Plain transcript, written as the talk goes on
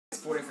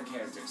4 different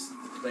characters.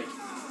 Like,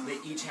 they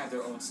each have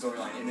their own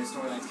storyline, and their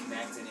storylines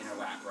connect and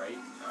interlap, right?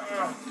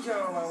 Get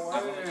out of my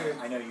way.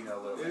 I know you know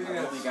a little bit. Idiots.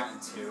 I've only gotten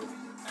 2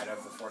 out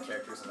of the 4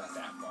 characters. I'm not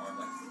that far. I'm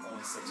like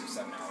only 6 or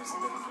 7 hours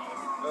into the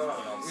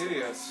game.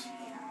 Idiots.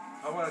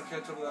 I want to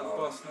catch up to that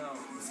bus now.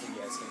 This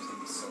game's gonna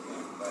be so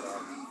long, but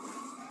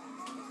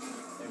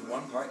in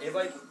one part,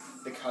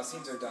 the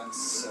cutscenes are done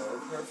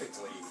so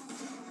perfectly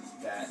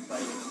that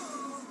like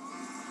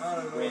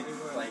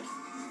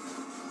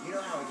you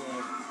know how a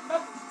game.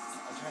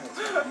 I'm trying to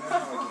explain. You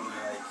know how a game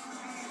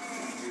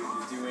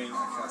you're doing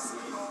a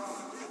cutscene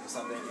or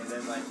something, and then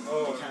it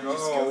kind of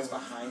just goes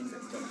behind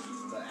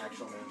the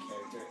actual main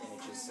character, and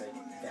it just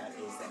that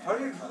is the end. How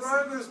do you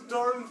drive this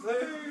darn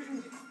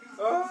thing?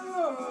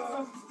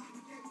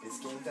 This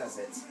game does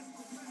it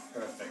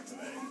perfect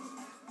today.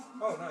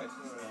 Oh, nice.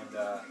 And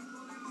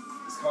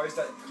these cars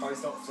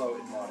don't float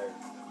in water.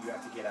 You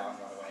have to get out and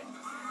run away.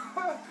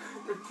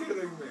 You're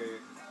kidding me.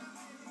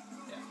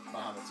 Yeah,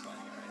 Mohammed's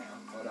playing it right now.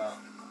 But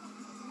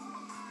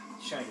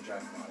he's trying to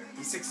drive in water.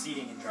 He's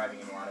succeeding in driving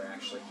in water.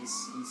 Actually, he's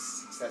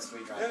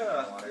successfully driving in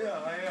water.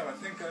 Yeah, I am. I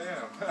think I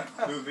am.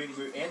 moving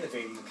and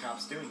evading the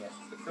cops doing it.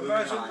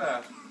 Imagine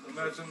that.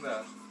 Imagine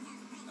that.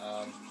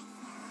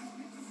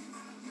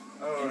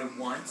 And in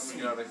one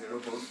scene, where both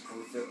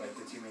the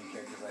 2 main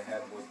characters I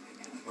had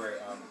were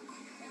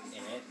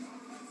in it.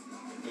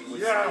 It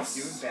was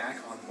zoomed back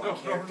on one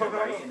character,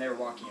 right, and they were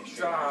walking a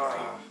straight line,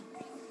 right?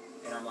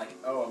 And I'm like,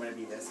 oh, I'm gonna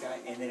be this guy,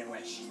 and then it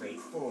went straight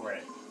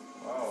forward.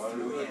 Wow, I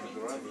through really him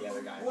like to the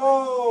other guy.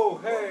 Whoa,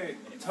 hey,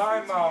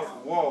 time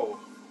out. Whoa.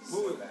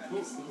 Who are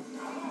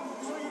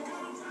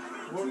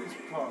these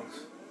punks?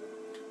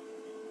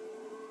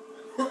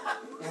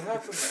 What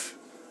happened?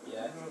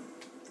 Yeah.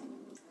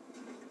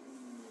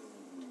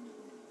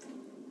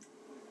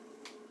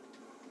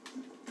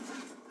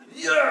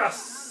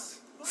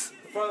 Yes!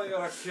 Finally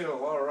got a kill,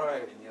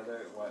 alright. And the other,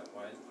 what?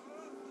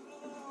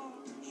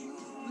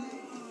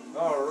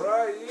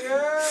 Alright,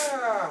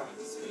 yeah!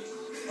 Sweet.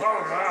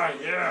 Alright,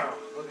 yeah!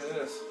 Look at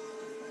this.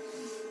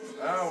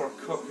 Now we're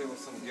cooking with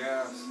some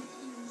gas.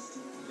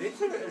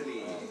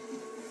 Literally.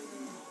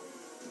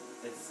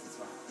 It's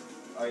fine.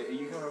 Are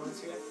you coming over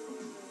this yet?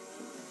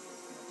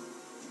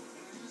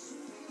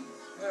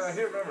 Yeah,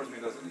 he remembers me,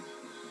 doesn't he?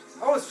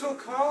 Oh, it's Phil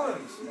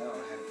Collins! No, I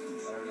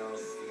don't know if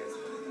you guys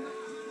have been in that.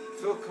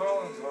 Phil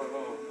Collins, I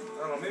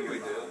don't know, maybe we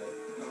did. I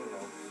don't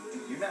know.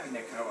 You're not in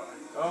Nakoa.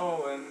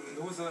 Oh, and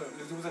who was that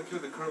kid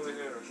with the curly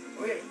hair?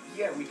 Oh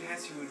yeah, we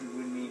passed you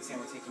when me and Sam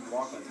were taking a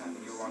walk one time,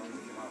 and you were walking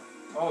with your mom.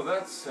 Oh,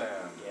 that's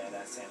Sam. Yeah,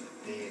 that's Sam,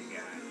 the big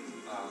guy.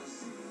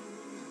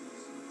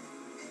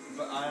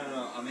 But I don't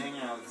know, I'm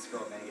hanging out with this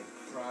girl, Megan,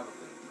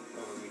 probably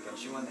over the weekend.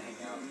 She wanted to hang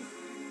out.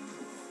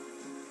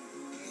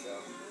 So.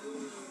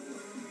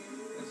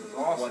 This is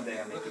awesome. One day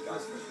I'll make it gone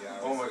for a few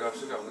hours. Oh my gosh,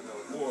 look out.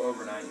 Or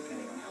overnight,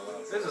 depending on how well.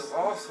 This is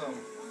awesome.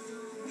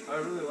 I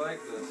really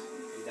like this.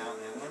 You down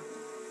that one?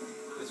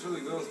 This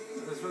really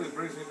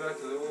brings me back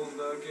to the old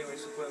game I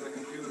used to play on the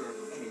computer.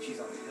 I mean, she's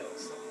on the hill,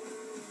 so.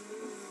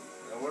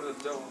 Now where the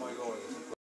devil am I going?